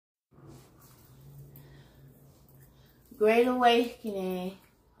Great Awakening.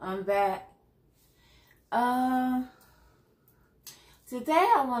 I'm back.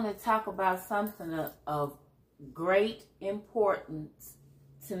 Today I want to talk about something of great importance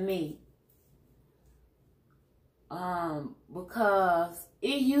to me. Because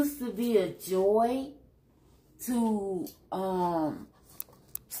it used to be a joy to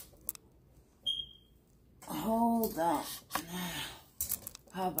hold on.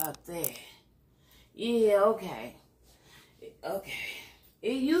 How about that? Yeah, okay.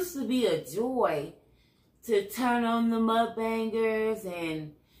 It used to be a joy to turn on the mukbangers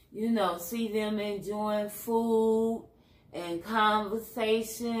and, see them enjoying food and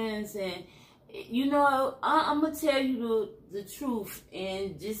conversations. And, I'm going to tell you the truth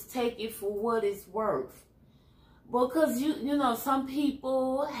and just take it for what it's worth. Because, some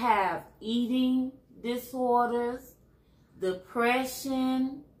people have eating disorders,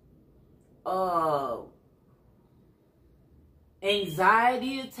 depression,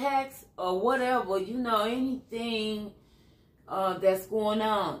 anxiety attacks, or whatever, anything that's going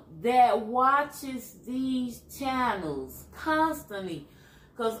on, that watches these channels constantly.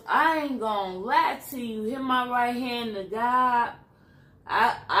 Because I ain't gonna lie to you, hit my right hand to God,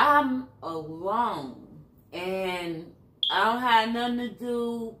 I'm alone. And I don't have nothing to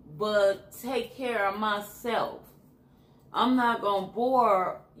do but take care of myself. I'm not gonna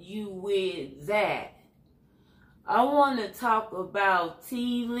bore you with that. I want to talk about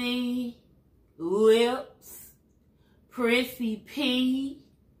LLIPS, Prissy P,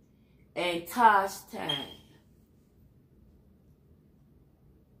 and Tosh time.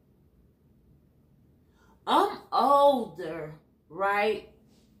 I'm older, right?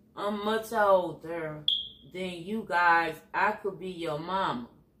 I'm much older than you guys. I could be your mama,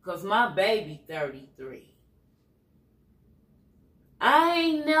 because my baby 33. I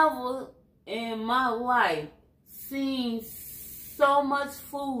ain't never in my life seen so much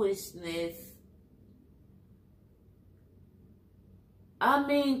foolishness. I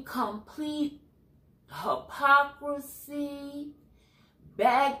mean, complete hypocrisy,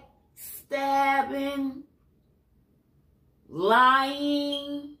 backstabbing,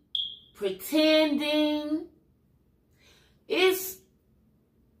 lying, pretending.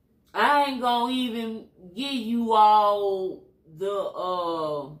 I ain't gonna even give you all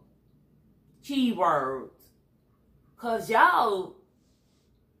the keywords. Cause y'all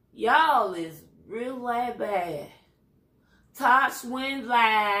is real bad. Tosh went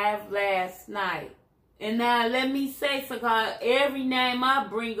live last night. And now let me say so, cause every name I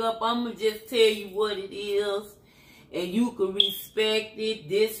bring up, I'ma just tell you what it is. And you can respect it,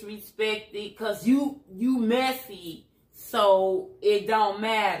 disrespect it, cause you messy, so it don't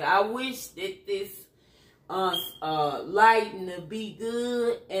matter. I wish that this lighting to be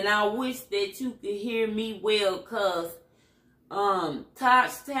good, and I wish that you could hear me well, cause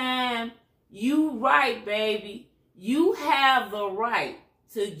Tosh time, you right, baby. You have the right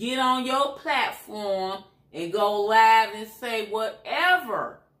to get on your platform and go live and say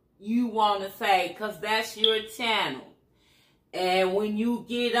whatever you want to say, because that's your channel. And when you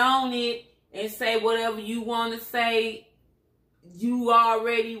get on it and say whatever you want to say, you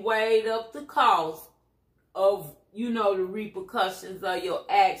already weighed up the cost of, the repercussions of your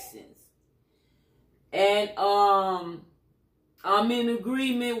actions. And I'm in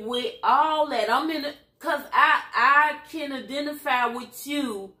agreement with all that. Because I can identify with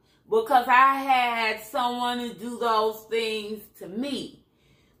you, because I had someone to do those things to me.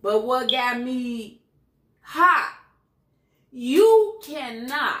 But what got me hot, you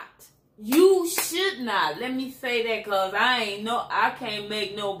cannot, you should not, let me say that, because I can't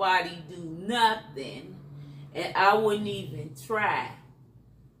make nobody do nothing, and I wouldn't even try.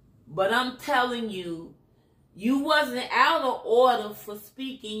 But I'm telling you, you wasn't out of order for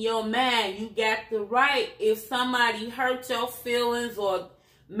speaking your mind. You got the right. If somebody hurt your feelings or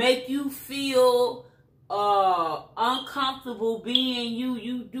make you feel uncomfortable being you,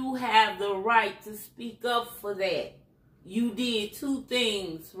 you do have the right to speak up for that. You did two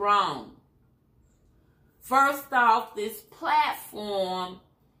things wrong. First off, this platform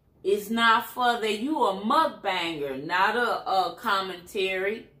is not for that. You a mukbanger, not a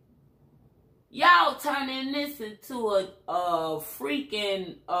commentary. Y'all turning this into a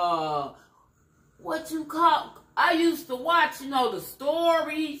freaking, what you call, I used to watch, the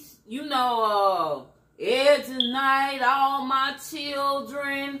stories, Edge Night, All My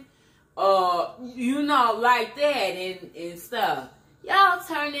Children, like that and stuff. Y'all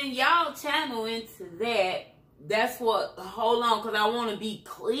turning y'all channel into that. That's what, hold on, because I want to be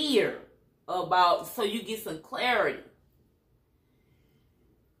clear about, so you get some clarity.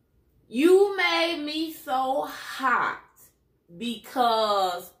 You made me so hot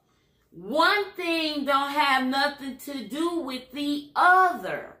because one thing don't have nothing to do with the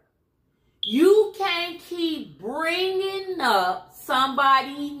other. You can't keep bringing up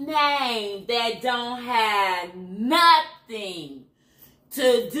somebody's name that don't have nothing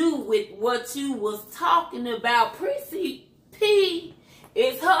to do with what you was talking about. Prissy P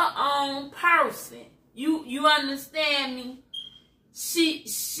is her own person. You understand me?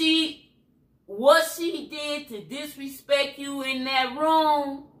 What she did to disrespect you in that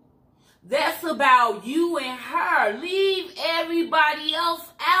room, that's about you and her. Leave everybody else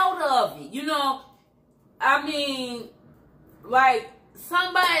out of it. You know, I mean, like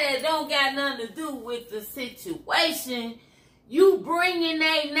somebody that don't got nothing to do with the situation, you bringing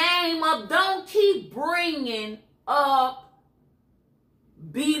their name up. Don't keep bringing up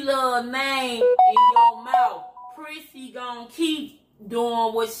Belove name in your mouth. Prissy gonna keep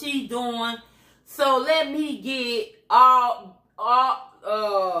doing what she doing. So let me get hold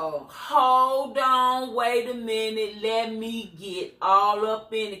on, wait a minute. Let me get all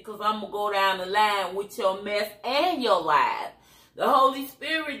up in it, because I'm going to go down the line with your mess and your lies. The Holy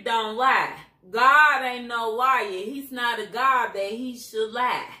Spirit don't lie. God ain't no liar. He's not a God that he should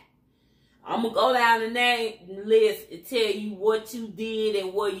lie. I'm going to go down the name list and tell you what you did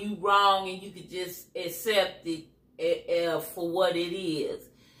and what you wrong, and you can just accept it for what it is.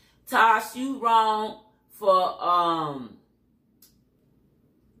 Tosh, you wrong for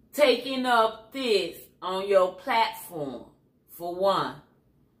taking up this on your platform, for one.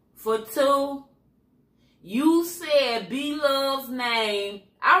 For two, you said Belove's name.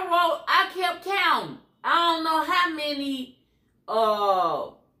 I kept counting. I don't know how many,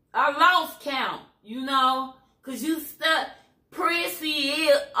 I lost count, you know, because you stuck. Prissy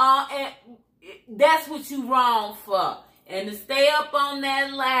is, and that's what you wrong for. And to stay up on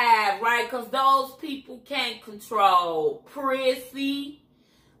that live, right, because those people can't control Prissy,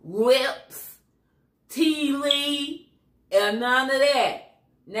 LLIPS, T. Lee, and none of that.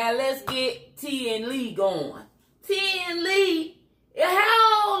 Now let's get T and Lee going. T and Lee,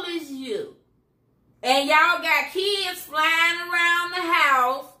 how old is you? And y'all got kids flying around the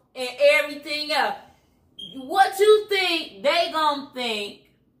house and everything else. What you think they gonna think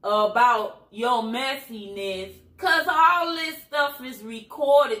about your messiness? Because all this stuff is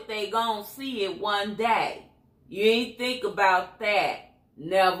recorded. They gonna see it one day. You ain't think about that.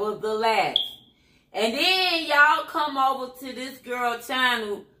 Nevertheless. And then y'all come over to this girl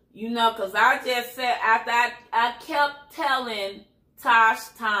channel, you know, because I just said, after I kept telling Tosh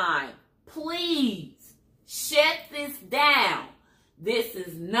time, please shut this down. This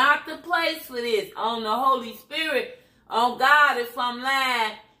is not the place for this. On the Holy Spirit, on God, if I'm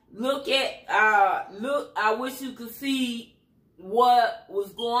lying, look, I wish you could see what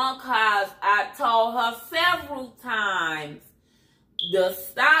was going on, because I told her several times to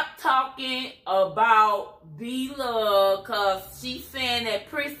stop talking about Belove, because she's saying that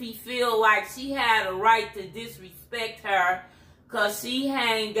Prissy feel like she had a right to disrespect her because she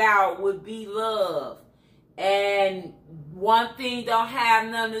hang out with Belove. And one thing don't have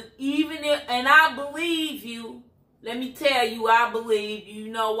none of, even if, and I believe you. Let me tell you, I believe you.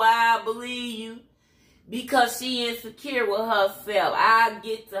 You know why I believe you? Because she insecure with herself. I'll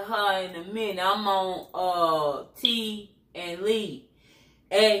get to her in a minute. I'm on T and Lee.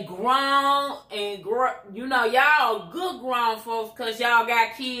 And grown, you know, y'all good grown folks, because y'all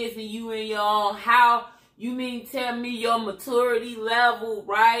got kids and you in your own house. You mean tell me your maturity level,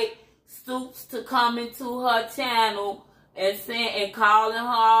 right, stoops to come into her channel and saying and calling her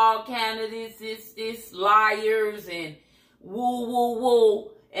all candidates, this liars and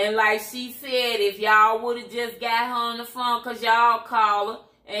woo. And like she said, if y'all would have just got her on the phone, because y'all call her,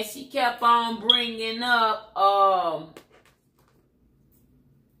 and she kept on bringing up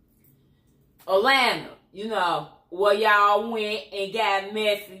Atlanta, you know, where y'all went and got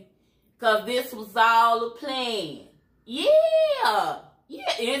messy, because this was all a plan. Yeah,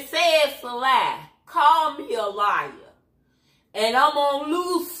 it says a lie. Call me a liar. And I'm going to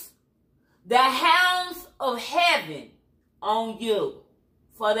loose the hounds of heaven on you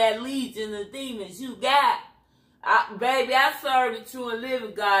for that legion of demons you got. Baby, I serve the true and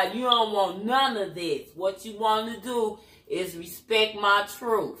living God. You don't want none of this. What you want to do is respect my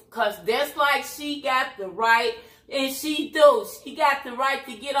truth. Because that's like she got the right, and she do. She got the right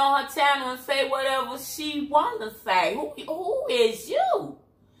to get on her channel and say whatever she want to say. Who is you?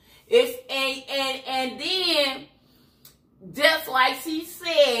 And then, just like she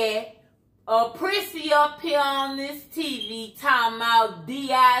said, Prissy up here on this TV talking about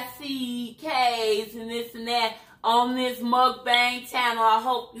DICKs and this and that on this mukbang channel. I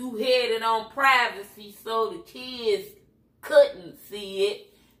hope you had it on privacy so the kids couldn't see it.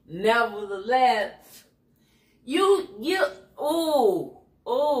 Nevertheless,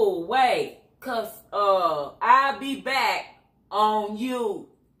 wait, cause I'll be back on you,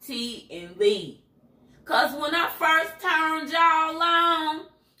 T and Lee. Cause when I first turned y'all on,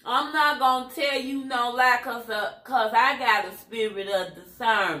 I'm not gonna tell you no lie, cause I got a spirit of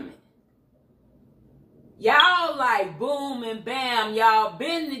discernment. Y'all like boom and bam, y'all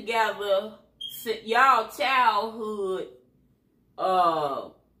been together, y'all childhood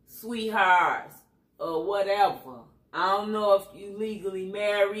sweethearts or whatever. I don't know if you legally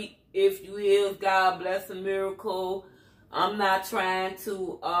married. If you is, God bless a miracle. I'm not trying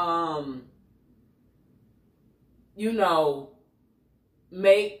to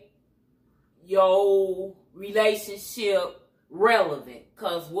make your relationship relevant.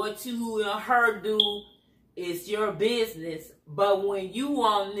 Cause what you and her do is your business. But when you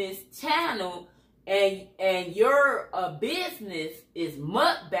on this channel and your business is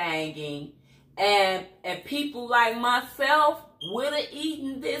mukbanging, and people like myself with an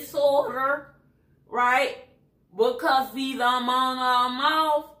eating disorder, right? Because either I'm on or I'm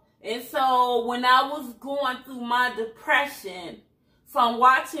off. And so when I was going through my depression from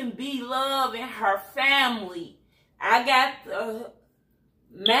watching Belove and her family, I got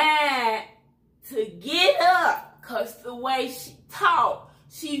mad to get up, because the way she talked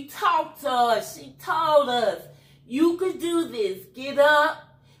to us. She told us, you could do this. Get up.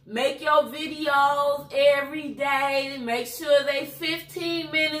 Make your videos every day. Make sure they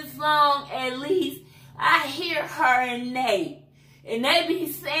 15 minutes long at least. I hear her and Nate. And they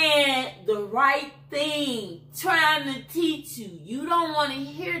be saying the right thing, trying to teach you. You don't want to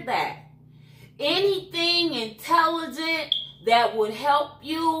hear that. Anything intelligent that would help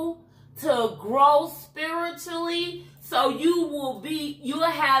you to grow spiritually, so you'll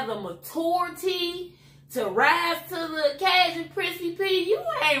have the maturity to rise to the occasion. Prissy P, you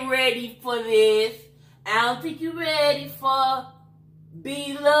ain't ready for this. I don't think you're ready for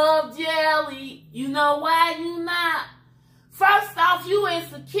Belove jelly. You know why you not? First off, you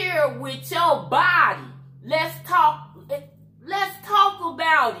insecure with your body. Let's talk about it.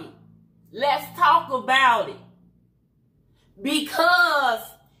 Let's talk about it. Because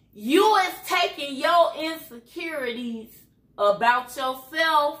you is taking your insecurities about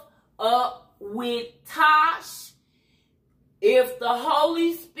yourself up with Tosh. If the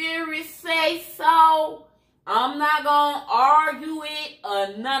Holy Spirit say so, I'm not going to argue it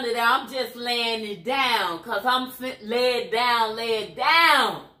or none of that. I'm just laying it down, because I'm lay it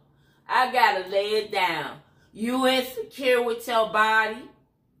down. I got to lay it down. You insecure with your body,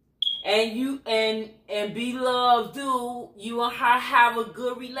 and you and Belove do. You and her have a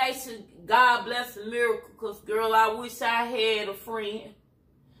good relation. God bless a miracle, because, girl, I wish I had a friend.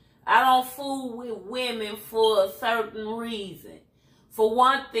 I don't fool with women for a certain reason. For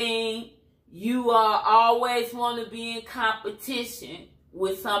one thing, you always want to be in competition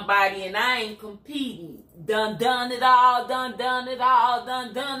with somebody, and I ain't competing. Done it all,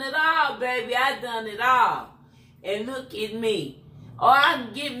 baby. I done it all. And look at me. Oh, I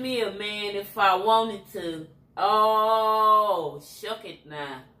can get me a man if I wanted to. Oh, shuck it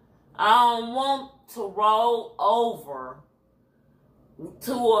now. I don't want to roll over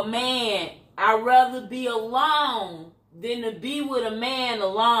to a man. I'd rather be alone than to be with a man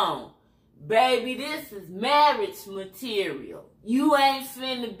alone. Baby, this is marriage material. You ain't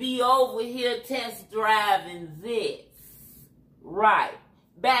finna be over here test driving this. Right.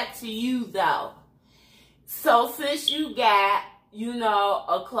 Back to you, though. So since you got,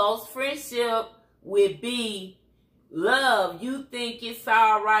 a close friendship with Belove, you think it's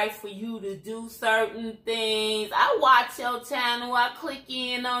all right for you to do certain things. I watch your channel. I click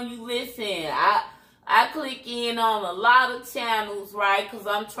in on you. Listen, I click in on a lot of channels, right? Because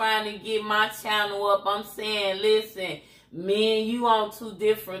I'm trying to get my channel up. I'm saying, listen, me and you on two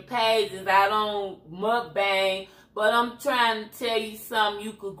different pages. I don't mukbang, but I'm trying to tell you something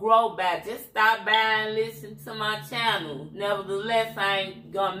you could grow by. Just stop by and listen to my channel. Nevertheless, I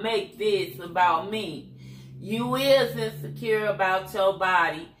ain't going to make this about me. You is insecure about your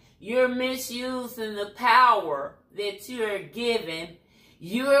body. You're misusing the power that you're given.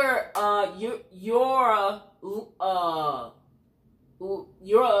 Your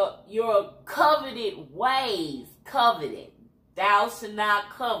coveted ways, coveted. Thou shalt not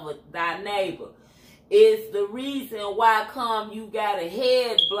covet thy neighbor. Is the reason why come you got a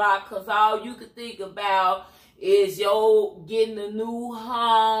head block, because all you can think about is yo getting a new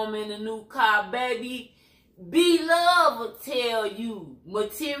home and a new car, baby. Belove will tell you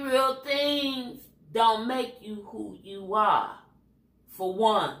material things don't make you who you are, for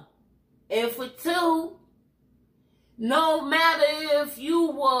one. And for two, No matter if you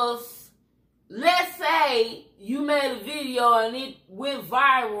was, let's say you made a video and it went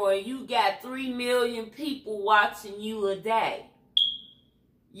viral and you got 3 million people watching you a day.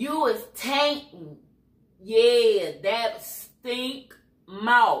 You is tainting. Yeah, that stink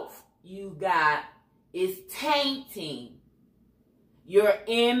mouth you got is tainting your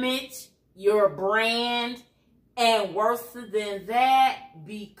image, your brand, and worse than that,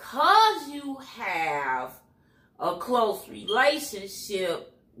 because you have a close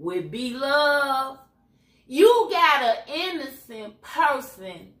relationship with Belove, you got an innocent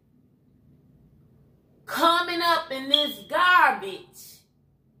person coming up in this garbage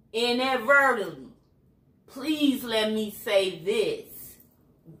inadvertently. Please let me say this.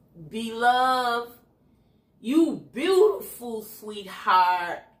 Belove, you beautiful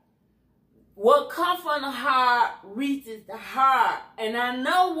sweetheart. What comes from the heart reaches the heart. And I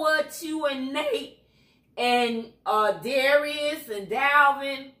know what you and Nate and Darius and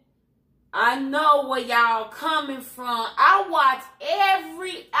Dalvin, I know where y'all coming from. I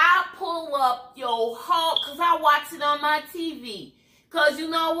pull up your whole, because I watch it on my TV. Because you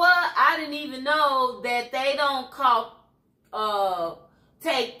know what? I didn't even know that they don't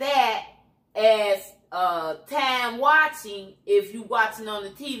take that as time watching. If you watching on the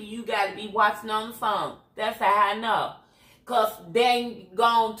TV, you got to be watching on the phone. That's how I know. Because they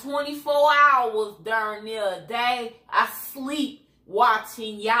gone 24 hours during the day. I sleep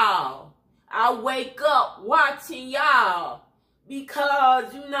watching y'all. I wake up watching y'all.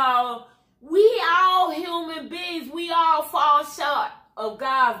 Because, you know, we all human beings. We all fall short of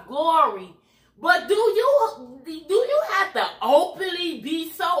God's glory. But do you have to openly be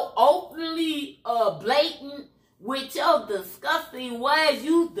so openly blatant with your disgusting ways?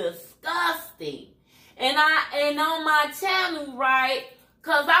 You disgusting. And on my channel, right?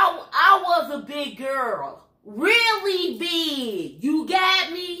 Cause I was a big girl, really big. You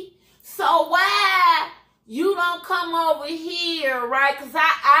got me? So why you don't come over here, right? Cause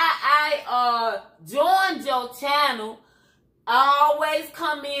I joined your channel. I always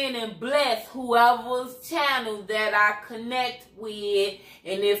come in and bless whoever's channel that I connect with.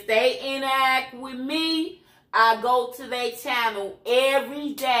 And if they interact with me, I go to their channel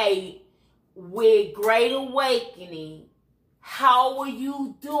every day with Great Awakening. How are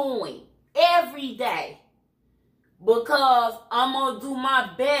you doing? Every day. Because I'm going to do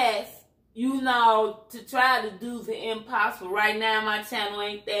my best, you know, to try to do the impossible. Right now, my channel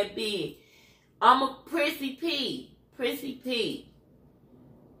ain't that big. I'm a Prissy P. Prissy P.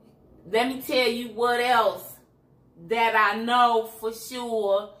 Let me tell you what else that I know for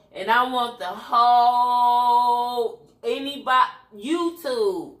sure. And I want the whole, anybody,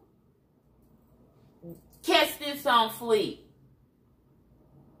 YouTube, catch this on fleek.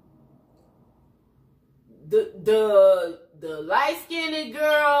 The light-skinned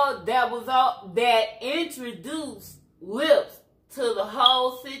girl that introduced LLIPS to the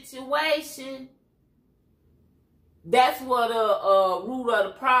whole situation. That's what the root of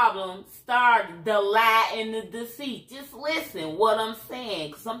the problem started, the lie and the deceit. Just listen what I'm saying,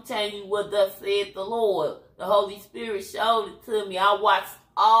 because I'm telling you what thus said the Lord. The Holy Spirit showed it to me. I watched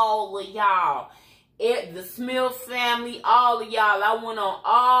all of y'all. The Smith family, all of y'all. I went on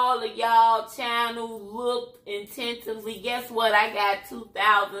all of y'all channels, looked intensively. Guess what? I got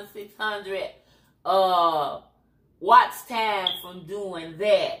 2,600 watch time from doing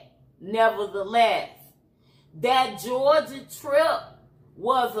that. Nevertheless, that Georgia trip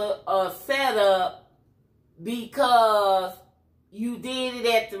was a setup because you did it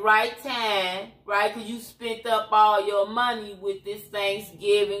at the right time, right? Because you spent up all your money with this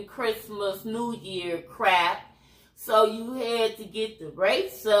Thanksgiving, Christmas, New Year crap. So you had to get the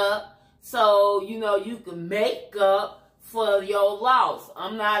rates up so, you know, you can make up for your loss.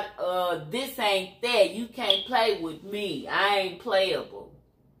 I'm not, this ain't that. You can't play with me. I ain't playable.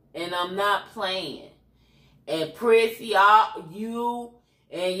 And I'm not playing. And Prissy, you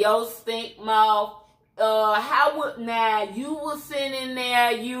and your stink mouth, how would now you was sitting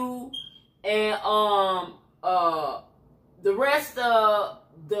there, you and the rest of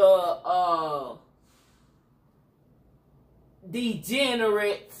the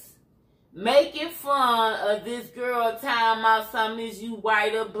degenerates making fun of this girl talking about something is you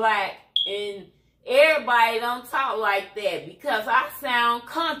white or black, and everybody don't talk like that because I sound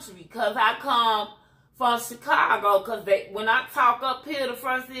country, because I come from Chicago, because when I talk up here, the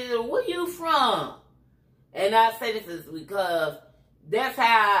first thing is, where you from? And I say this is because that's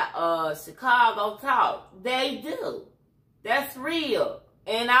how Chicago talk. They do. That's real.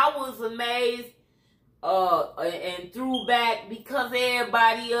 And I was amazed and threw back because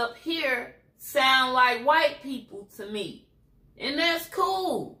everybody up here sound like white people to me. And that's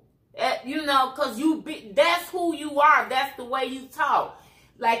cool. You know, because that's who you are. That's the way you talk.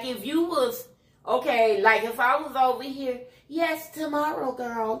 Like if you was, okay, like if I was over here, yes, tomorrow,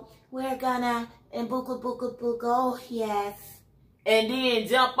 girl, we're gonna, and booga, booga, booga, oh, yes. And then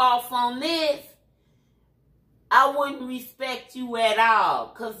jump off on this, I wouldn't respect you at all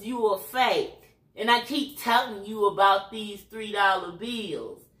because you are fake. And I keep telling you about these $3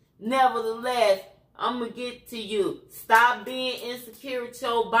 bills. Nevertheless, I'm going to get to you. Stop being insecure with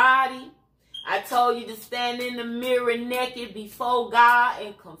your body. I told you to stand in the mirror naked before God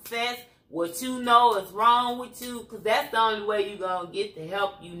and confess what you know is wrong with you, because that's the only way you're going to get the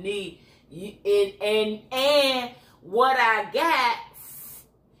help you need. And what I got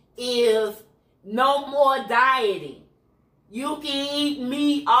is no more dieting. You can eat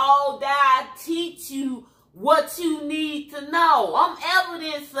meat all day. I teach you what you need to know. I'm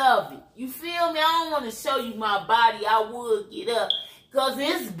evidence of it. You feel me? I don't want to show you my body. I would get up because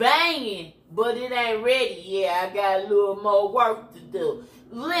it's banging, but it ain't ready yet. I got a little more work to do.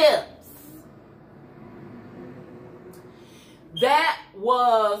 Lips. That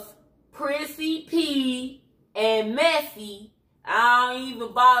was Prissy P and Messy. I don't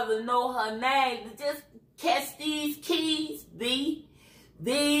even bother to know her name. Just catch these keys,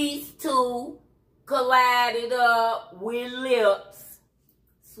 these two collided up with lips,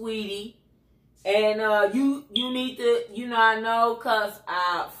 sweetie. And you need to, you know, I know because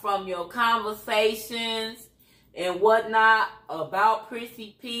from your conversations and whatnot about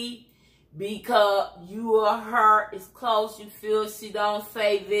Prissy P, because you or her is close, you feel she don't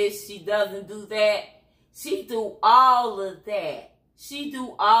say this, she doesn't do that. She do all of that. She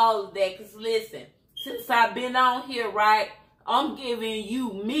do all of that. Because listen, since I've been on here, right, I'm giving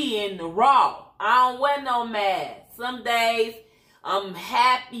you me in the raw. I don't wear no mask. Some days I'm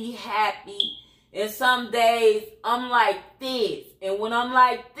happy. And some days I'm like this. And when I'm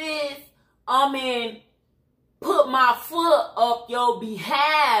like this, I'm in put my foot up your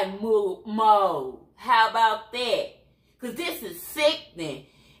behind mode. How about that? Because this is sickening.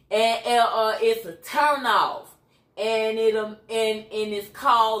 And it's a turn off. And it's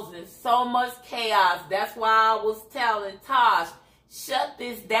causing so much chaos. That's why I was telling Tosh, shut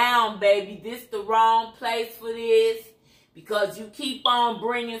this down, baby. This the wrong place for this. Because you keep on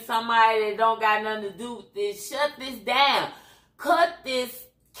bringing somebody that don't got nothing to do with this. Shut this down. Cut this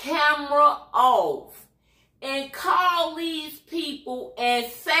camera off. And call these people and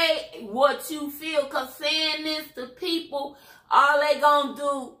say what you feel. Because saying this to people, all they gonna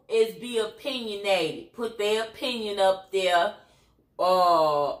do is be opinionated. Put their opinion up there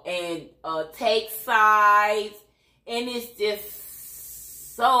and take sides. And it's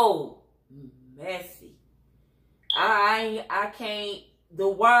just so messy. I can't, the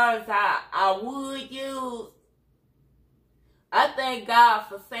words I would use. I thank God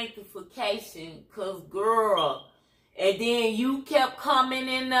for sanctification, because girl, and then you kept coming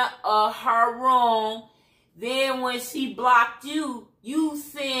in her room. Then when she blocked you, you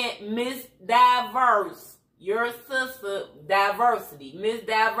sent Miss Diverse, your sister, Miss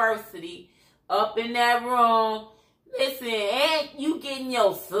Diversity, up in that room. Listen, ain't you getting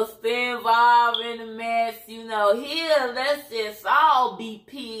your sister involved in the mess? You know, here, let's just all be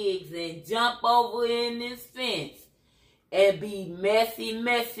pigs and jump over in this fence. And be messy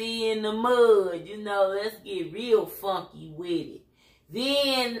in the mud. You know, let's get real funky with it.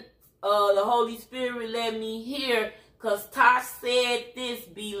 Then the Holy Spirit let me hear, because Tosh said this,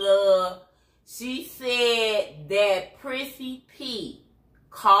 Belove. She said that Prissy P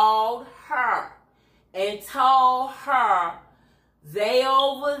called her and told her they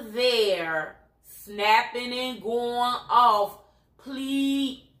over there snapping and going off.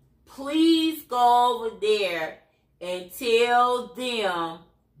 Please go over there and tell them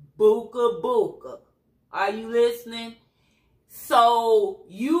buka buka. Are you listening? So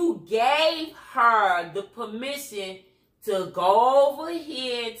you gave her the permission to go over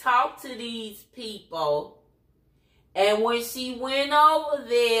here and talk to these people. And when she went over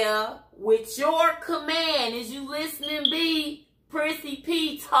there with your command, is you listening, B? Prissy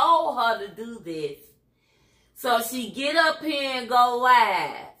P told her to do this. So she get up here and go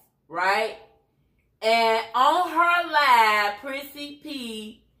live, right? And on her live, Prissy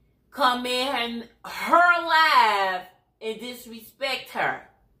P come in her live and disrespect her.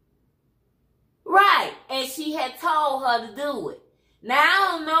 Right. And she had told her to do it. Now, I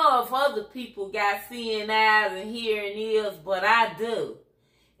don't know if other people got seeing eyes and hearing ears, but I do.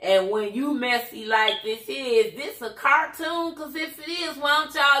 And when you messy like this is this a cartoon? Because if it is, why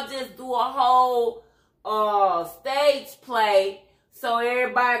don't y'all just do a whole stage play so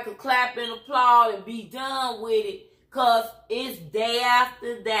everybody could clap and applaud and be done with it. Because it's day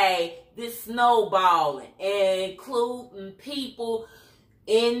after day, this snowballing, and including people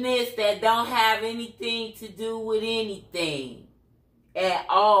in this that don't have anything to do with anything at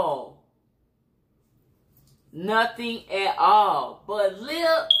all. Nothing at all. But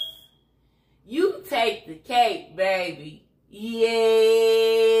LLIPS, you take the cake, baby.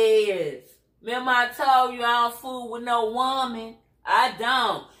 Yes. Remember I told you I don't fool with no woman? I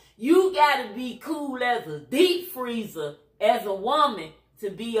don't. You gotta be cool as a deep freezer as a woman to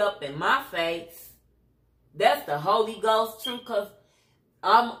be up in my face. That's the Holy Ghost truth, because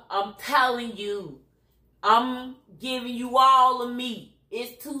I'm telling you, I'm giving you all of me.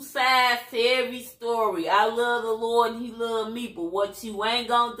 It's two sides to every story. I love the Lord and he loves me, but what you ain't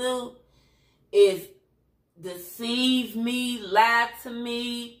gonna do is deceive me, lie to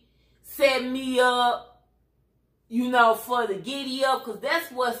me, set me up, you know, for the giddy up, because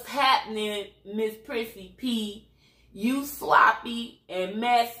that's what's happening, Miss Prissy P. You sloppy and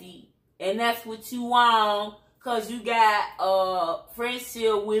messy, and that's what you want, because you got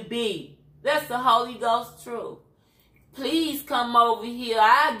friendship with B. That's the Holy Ghost truth. Please come over here.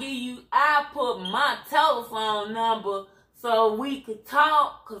 I'll put my telephone number so we could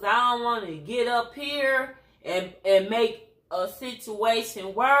talk, because I don't want to get up here and make a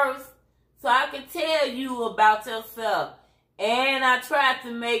situation worse. So I can tell you about yourself. And I tried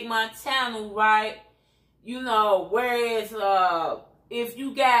to make my channel right. You know, whereas if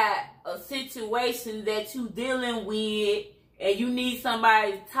you got a situation that you dealing with and you need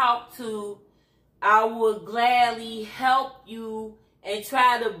somebody to talk to, I would gladly help you and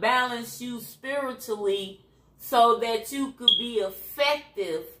try to balance you spiritually so that you could be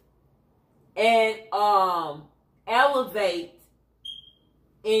effective and elevate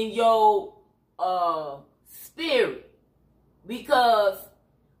in your spirit, because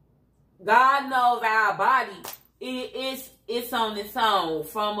God knows our body, it's on its own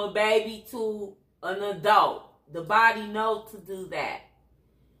from a baby to an adult. The body knows to do that.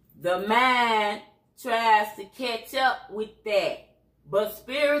 The mind tries to catch up with that, but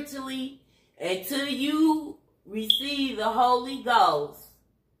spiritually, until you receive the Holy Ghost,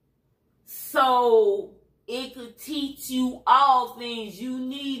 so it could teach you all things. You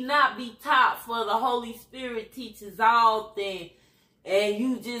need not be taught, for the Holy Spirit teaches all things. And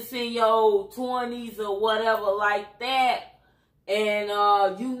you just in your 20s or whatever like that, and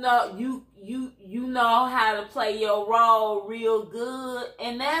you know how to play your role real good,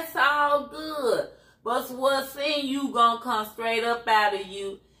 and that's all good. But what's in you gonna come straight up out of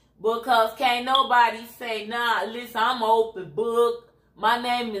you, because can't nobody say, nah, listen, I'm open book. My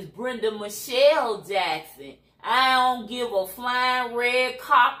name is Brenda Michelle Jackson. I don't give a flying red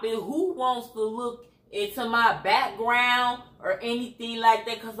carpet who wants to look into my background or anything like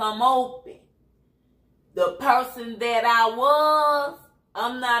that, because I'm open. The person that I was,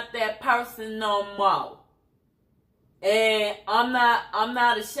 I'm not that person no more. And I'm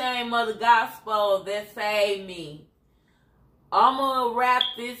not ashamed of the gospel that saved me. I'm gonna wrap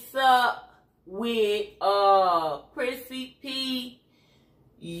this up with Prissy P.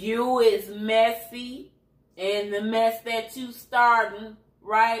 You is messy, and the mess that you starting,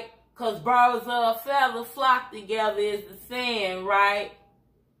 right? Because birds of a feather flock together is the saying, right?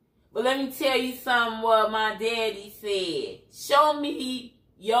 But let me tell you something what my daddy said. Show me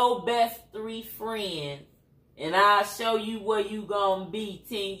your best 3 friends, and I'll show you where you gonna be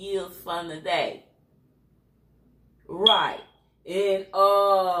 10 years from today. Right. And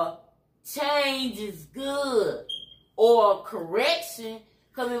change is good. Or correction.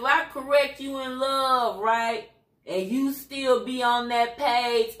 Because if I correct you in love, right, and you still be on that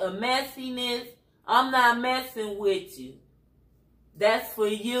page of messiness, I'm not messing with you. That's for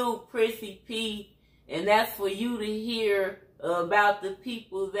you, Prissy P, and that's for you to hear about the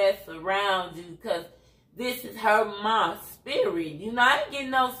people that surround you, because this is hurting my spirit. You know, I didn't get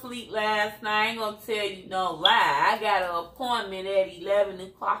no sleep last night. I ain't going to tell you no lie. I got an appointment at 11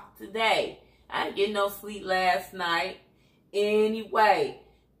 o'clock today. I didn't get no sleep last night. Anyway,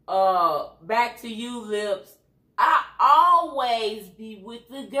 back to you, LLIPS. I always be with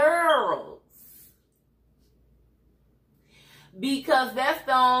the girls, because that's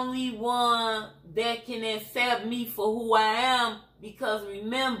the only one that can accept me for who I am. Because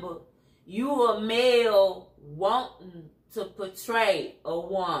remember, you a male wanting to portray a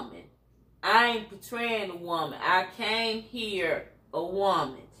woman. I ain't portraying a woman. I came here a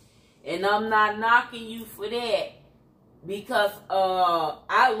woman. And I'm not knocking you for that, because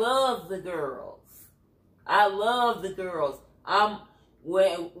I love the girls. I love the girls. I'm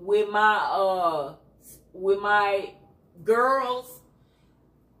with my girls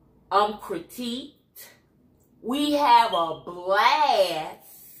critiqued. We have a blast.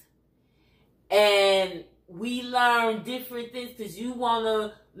 And we learn different things because you want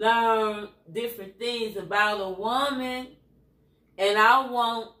to learn different things about a woman. And I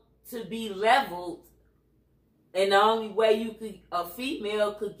want to be leveled. And the only way a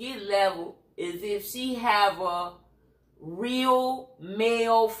female could get leveled is if she have a real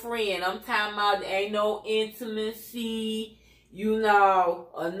male friend. I'm talking about there ain't no intimacy,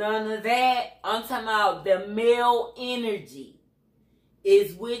 none of that. I'm talking about the male energy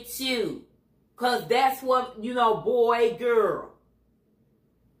is with you. Because that's what, boy, girl.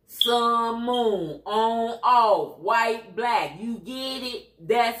 Sun, moon, on, off, white, black. You get it?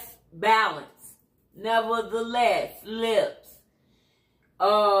 That's balance. Nevertheless, lips.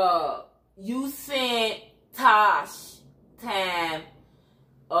 You sent Tosh time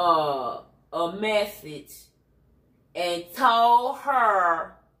a message and told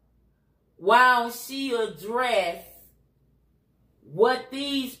her why don't she address what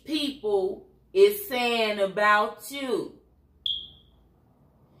these people is saying about you.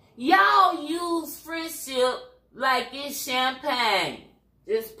 Y'all use friendship like it's champagne.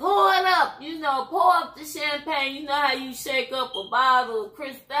 Just pour it up, pour up the champagne. You know how you shake up a bottle of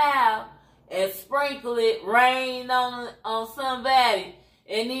Cristal and sprinkle it, rain on somebody,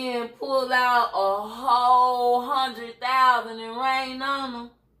 and then pull out a whole 100,000 and rain on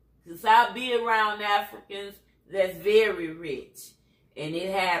them. Because I be around Africans that's very rich. And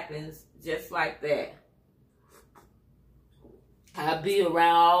it happens just like that. I be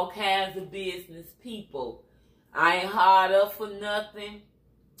around all kinds of business people. I ain't hard up for nothing.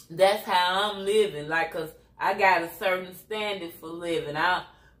 That's how I'm living. Cause I got a certain standard for living. I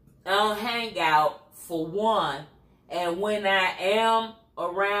don't hang out for one. And when I am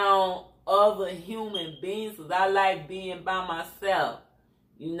around other human beings, cause I like being by myself,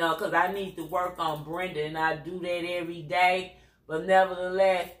 cause I need to work on Brenda, and I do that every day. But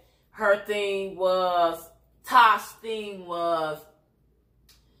nevertheless, Tosh's thing was,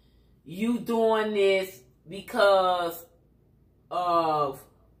 you doing this because of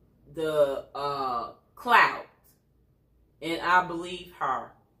the clout. And I believe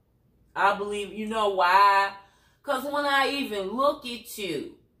her. I believe, why? Because when I even look at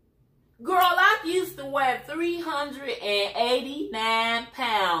you, girl, I used to weigh 389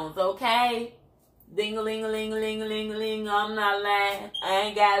 pounds, okay? Ding-a-ling-a-ling-a-ling-a-ling-a-ling. I'm not lying. I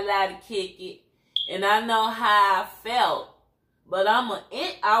ain't got a lot to kick it. And I know how I felt. But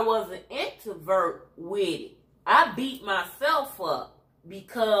I was an introvert with it. I beat myself up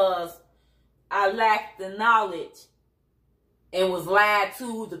because I lacked the knowledge and was lied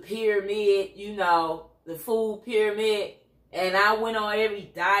to, the pyramid, the food pyramid. And I went on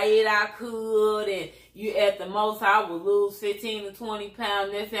every diet I could, and at the most I would lose 15 to 20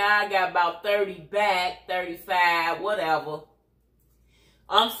 pounds. Next thing I got about 30 back, 35, whatever.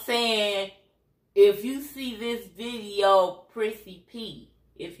 I'm saying, if you see this video, Prissy P,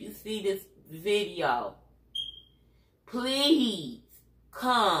 if you see this video, please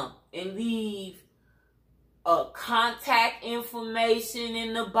come and leave contact information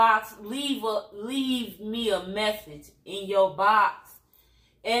in the box. Leave me a message in your box,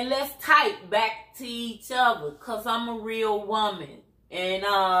 and let's type back to each other, cause I'm a real woman, and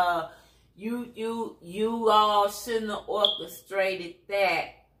you all shouldn't have orchestrated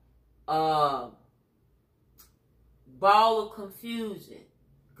that ball of confusion,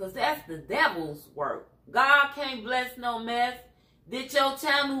 cause that's the devil's work. God can't bless no mess. Did your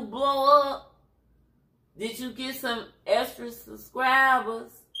channel blow up? Did you get some extra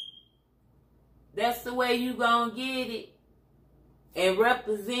subscribers? That's the way you gonna get it. And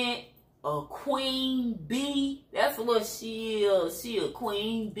represent a queen bee. That's what she is. She a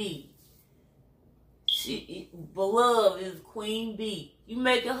queen bee. Belove is queen bee. You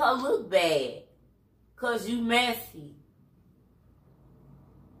making her look bad. Cause you messy.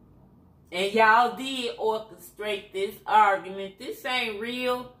 And y'all did orchestrate this argument. This ain't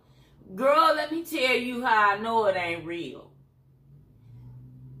real. Girl, let me tell you how I know it ain't real.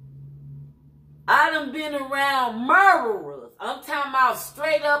 I done been around murderers. I'm talking about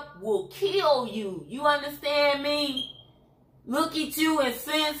straight up will kill you. You understand me? Look at you and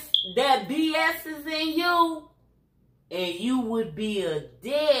sense that BS is in you, and you would be a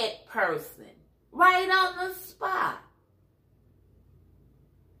dead person right on the spot.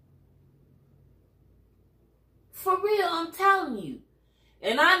 For real, I'm telling you.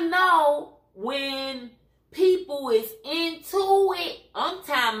 And I know when people is into it, I'm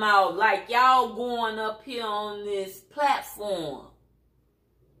talking about like y'all going up here on this platform.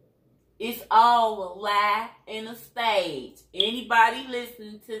 It's all a lie and a stage. Anybody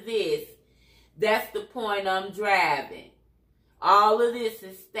listening to this, that's the point I'm driving. All of this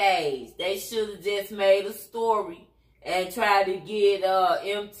is staged. They should have just made a story and tried to get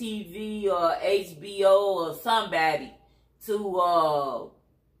MTV or HBO or somebody to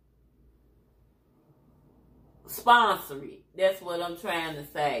sponsor it. That's what I'm trying to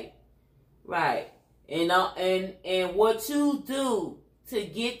say. Right. And what you do to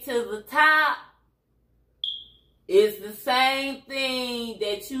get to the top is the same thing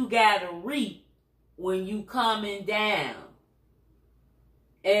that you gotta reap when you coming down.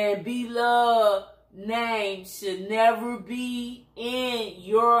 And Belove name should never be in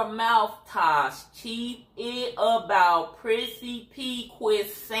your mouth, Tosh. Keep it about Prissy P. Quit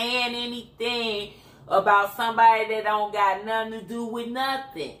saying anything about somebody that don't got nothing to do with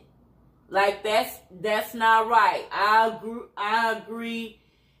nothing. Like, that's not right. I agree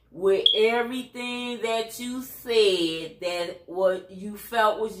with everything that you said, that what you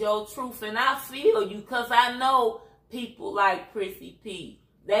felt was your truth. And I feel you, because I know people like Prissy P.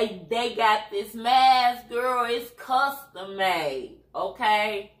 They got this mask, girl. It's custom made,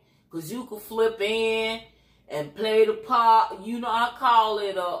 okay? Because you could flip in and play the part. You know, I call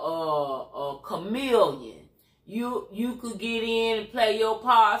it a chameleon. You could get in and play your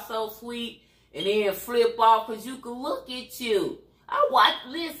part so sweet and then flip off, because you could look at you. I watch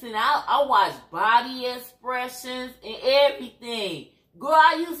body expressions and everything. Girl,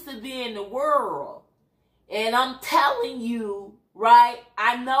 I used to be in the world. And I'm telling you, right,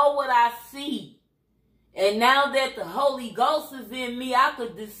 I know what I see. And now that the Holy Ghost is in me, I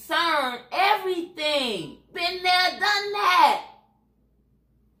could discern everything. Been there, done that.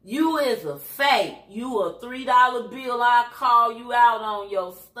 You is a fake. You a $3 bill. I call you out on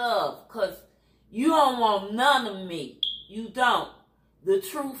your stuff, because you don't want none of me. You don't. The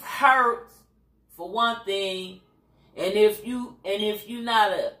truth hurts, for one thing. And if you're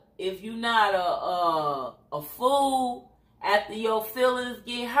not a fool, after your feelings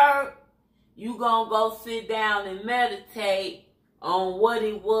get hurt, you gonna go sit down and meditate on what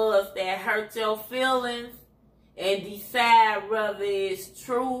it was that hurt your feelings and decide whether it's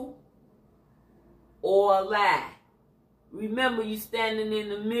true or a lie. Remember, you standing in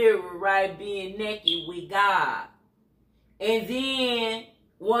the mirror, right, being naked with God. And then,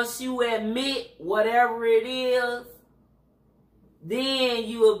 once you admit whatever it is, then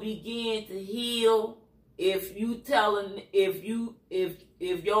you will begin to heal. If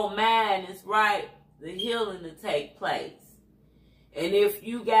your mind is right, the healing will take place. And if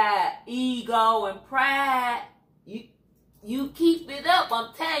you got ego and pride, you keep it up.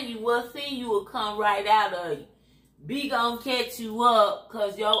 I'm telling you, what's in you will come right out of you. Be gonna catch you up,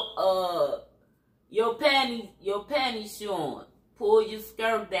 cause your panties showing. Pull your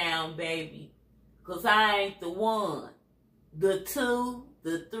skirt down, baby, cause I ain't the one, the 2,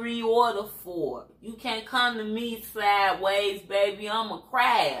 the 3, or the 4. You can't come to me sideways, baby. I'm a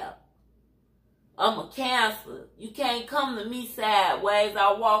crab. I'm a Cancer. You can't come to me sideways.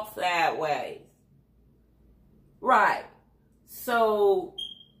 I walk sideways. Right. So,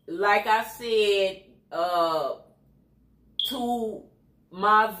 like I said, to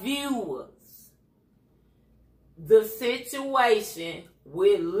my viewers, the situation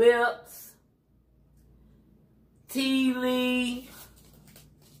with LLIPS, Tea Leaf,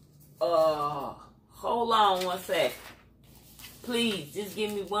 hold on one second. Please, just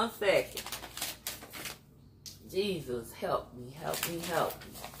give me 1 second. Jesus, help me, help me, help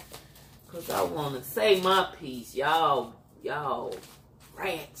me. Because I want to say my piece. Y'all,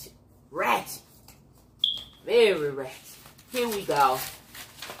 ratchet. Very ratchet. Here we go.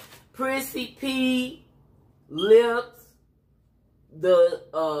 Prissy P, LLIPS, the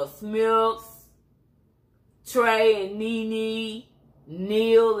Smilks, Trey and Nene,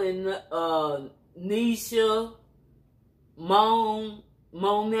 Neil and Nisha, Monet,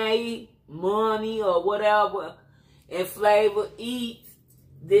 Money, or whatever, and Flavor Eats.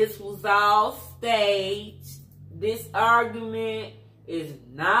 This was all staged. This argument is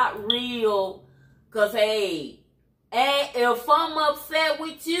not real. Because, hey, and if I'm upset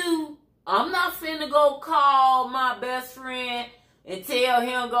with you, I'm not finna go call my best friend and tell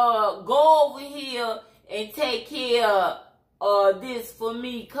him go over here and take care of this for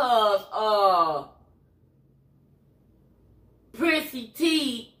me, because Prissy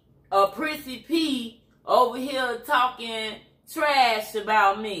P over here talking trash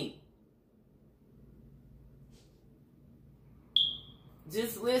about me.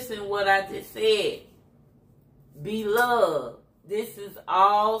 Just listen what I just said. Belove. This is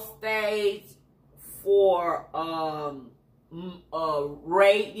all staged for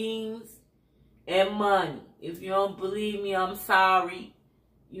ratings and money. If you don't believe me, I'm sorry.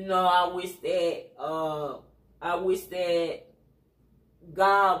 You know, I wish that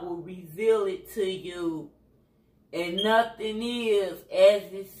God will reveal it to you, and nothing is as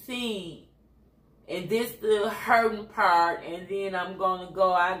it seems. And this the hurting part, and then I'm gonna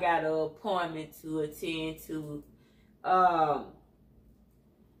go. I got an appointment to attend to.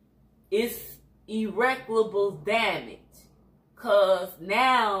 It's irreparable damage. Cause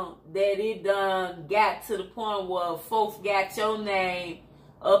now that it done got to the point where folks got your name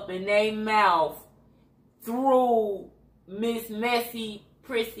up in their mouth through Miss Messy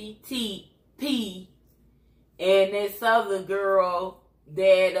Prissy P and this other girl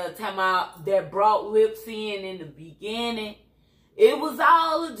that that brought lips in the beginning. It was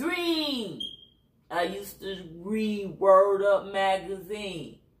all a dream. I used to read Word Up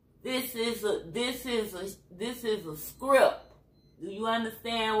magazine. This is a script. Do you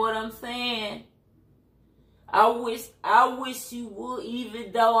understand what I'm saying? I wish you would,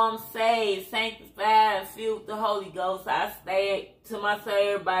 even though I'm saved, sanctified, and filled with the Holy Ghost. I stay to myself.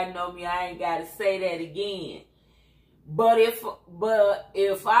 Everybody know me. I ain't gotta say that again. But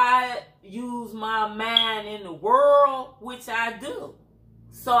if I use my mind in the world, which I do,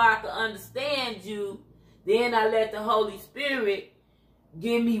 so I can understand you, then I let the Holy Spirit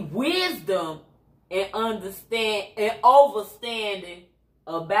give me wisdom and understand and understanding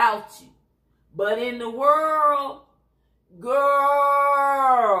about you. But in the world,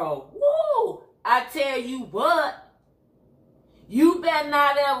 girl, woo, I tell you what, you better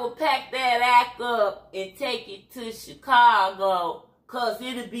not ever pack that act up and take it to Chicago, because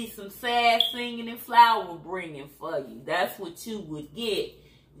it'll be some sad singing and flower bringing for you. That's what you would get.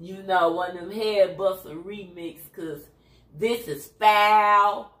 You know, one of them head buster remix, because this is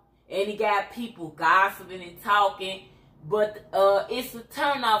foul, and it got people gossiping and talking. But it's a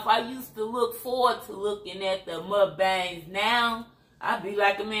turnoff. I used to look forward to looking at the mukbangs. Now, I be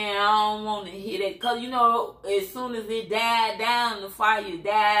like, man, I don't want to hear that. Because, you know, as soon as it died down, the fire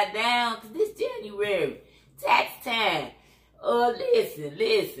died down. Because this January, tax time.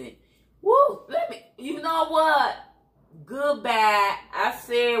 Listen. Woo, you know what? Goodbye. I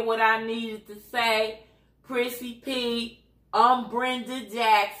said what I needed to say. Prissy P. I'm Brenda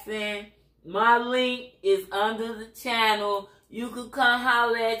Jackson. My link is under the channel. You can come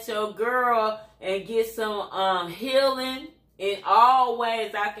holler at your girl and get some healing. In all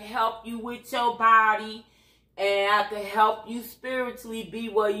ways, I can help you with your body, and I can help you spiritually be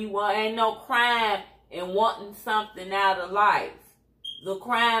where you want. Ain't no crime in wanting something out of life. The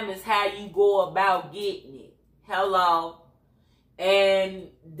crime is how you go about getting it. Hello. And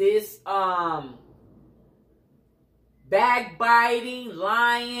this backbiting,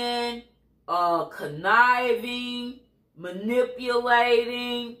 lying, conniving,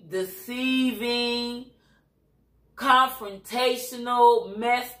 manipulating, deceiving, confrontational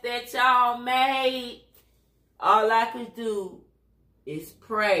mess that y'all made, all I could do is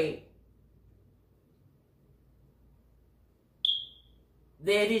pray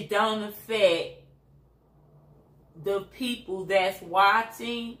that it don't affect the people that's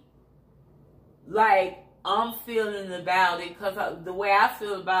watching like I'm feeling about it. Because the way I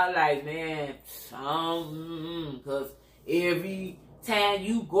feel about it, like, man, because every time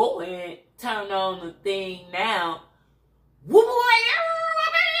you go and turn on the thing now,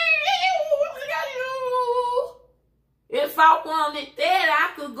 if I wanted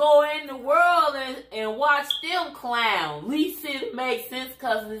that, I could go in the world and watch them clown. At least it makes sense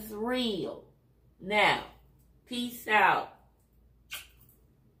because it's real. Now, peace out.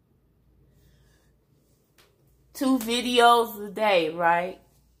 2 videos a day, right?